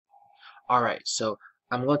Alright, so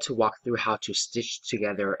I'm going to walk through how to stitch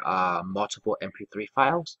together multiple MP3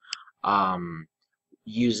 files um,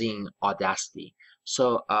 using Audacity.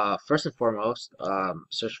 So first and foremost,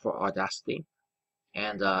 search for Audacity,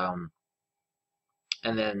 and um,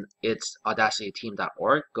 and then it's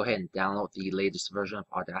audacityteam.org. Go ahead and download the latest version of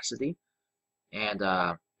Audacity, and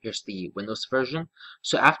here's the Windows version.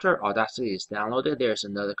 So after Audacity is downloaded, there's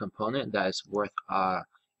another component that is worth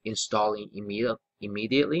installing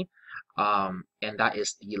immediately, and that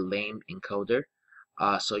is the lame encoder.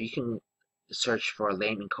 So you can search for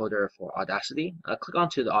lame encoder for Audacity. Click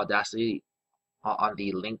onto the Audacity on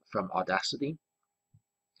the link from Audacity.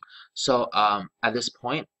 So at this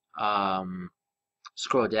point,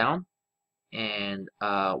 scroll down, and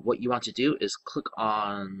what you want to do is click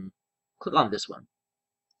on this one,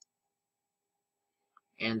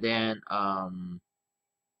 and then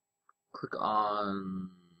click on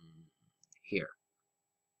here,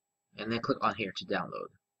 and then click on here to download,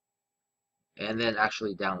 and then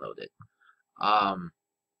actually download it.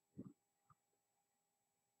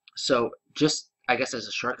 So just, I guess, as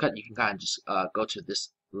a shortcut, you can kind of just go to this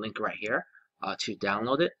link right here to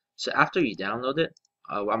download it. So after you download it,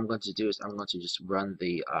 what I'm going to do is I'm going to just run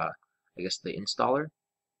the I guess the installer.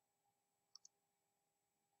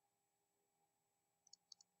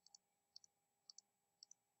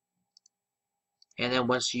 And then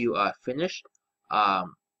once you finish,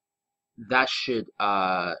 that should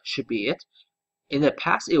be it. In the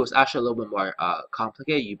past, it was actually a little bit more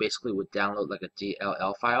complicated. You basically would download like a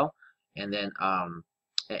DLL file, and then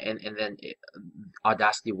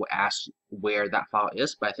Audacity will ask where that file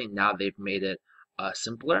is. But I think now they've made it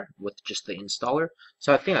simpler with just the installer.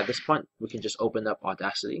 So I think at this point we can just open up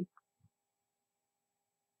Audacity.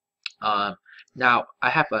 Now I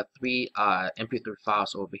have three MP3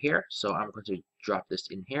 files over here, so I'm going to drop this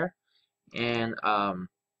in here, and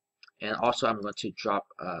also I'm going to drop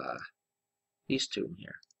these two in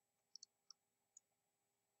here.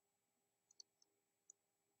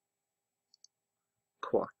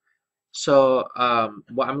 Cool. So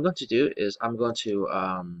what I'm going to do is I'm going to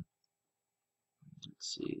let's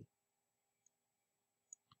see.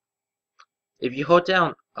 If you hold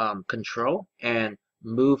down Control and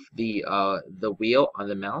move the wheel on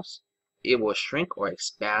the mouse, it will shrink or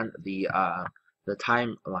expand the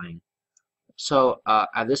timeline. So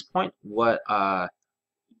at this point, what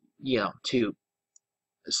to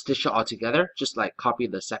stitch it all together, just like copy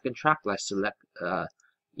the second track, like select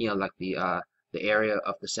like the area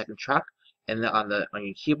of the second track, and then on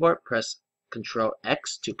your keyboard press Control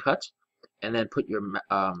X to cut, and then put your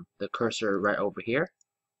the cursor right over here,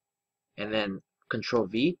 and then Control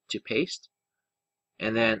V to paste,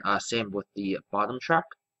 and then same with the bottom track,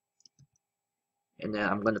 and then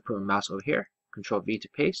I'm going to put my mouse over here, Control V to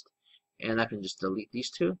paste, and I can just delete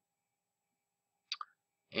these two,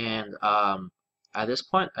 and at this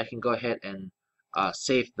point I can go ahead and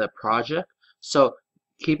save the project. So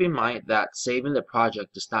keep in mind that saving the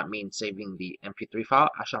project does not mean saving the MP3 file.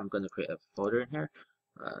 Actually, I'm going to create a folder in here,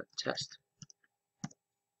 test.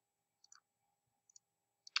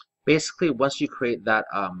 Basically, once you create that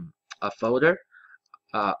a folder,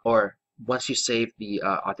 or once you save the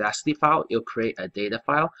Audacity file, it'll create a data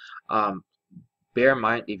file. Bear in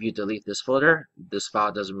mind, if you delete this folder, this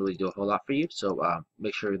file doesn't really do a whole lot for you. So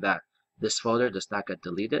make sure that this folder does not get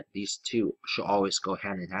deleted. These two should always go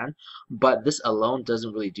hand in hand. But this alone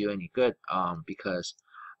doesn't really do any good because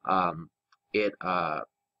it's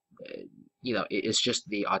just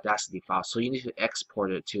the Audacity file. So you need to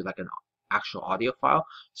export it to like an actual audio file.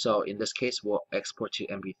 So in this case, we'll export to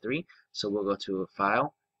Mp3. So we'll go to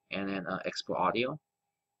File and then Export Audio,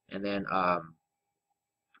 and then I'm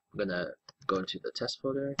gonna go into the test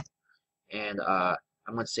folder, and I'm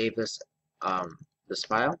gonna save this this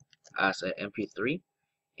file as an MP3,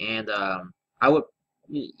 and I would,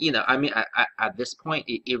 I mean, at this point,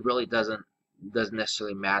 it really doesn't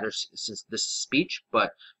necessarily matter since this is speech,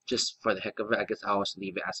 but just for the heck of it, I guess I always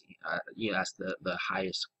leave it as as the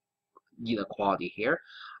highest quality here.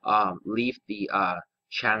 Leave the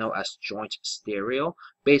channel as joint stereo.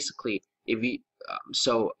 Basically, if you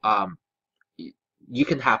you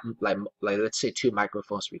can have like let's say two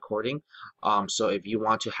microphones recording. So if you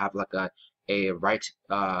want to have like a right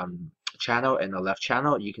channel and a left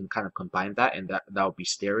channel, you can kind of combine that, and that would be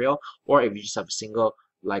stereo. Or if you just have a single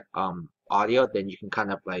like audio, then you can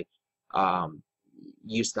kind of like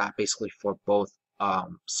use that basically for both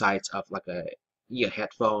sides of like a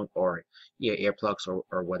headphone or earplugs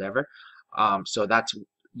or whatever. So that's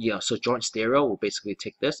so joint stereo will basically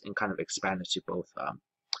take this and kind of expand it to both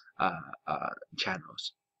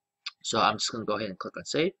channels. So I'm just gonna go ahead and click on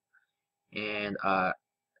save, and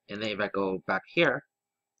And then if I go back here,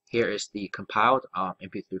 here is the compiled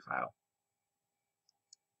MP3 file.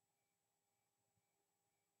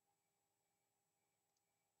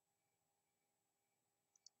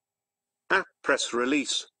 App press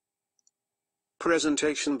release.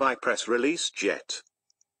 Presentation by press release jet.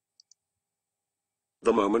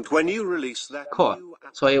 The moment when you release that Cool. new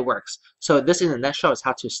app. So it works. So this in a nutshell is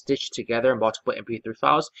how to stitch together multiple MP3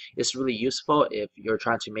 files. It's really useful if you're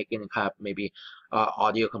trying to make any kind of maybe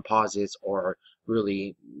audio composites or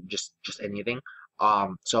really just anything.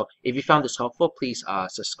 So if you found this helpful, please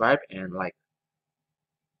subscribe and like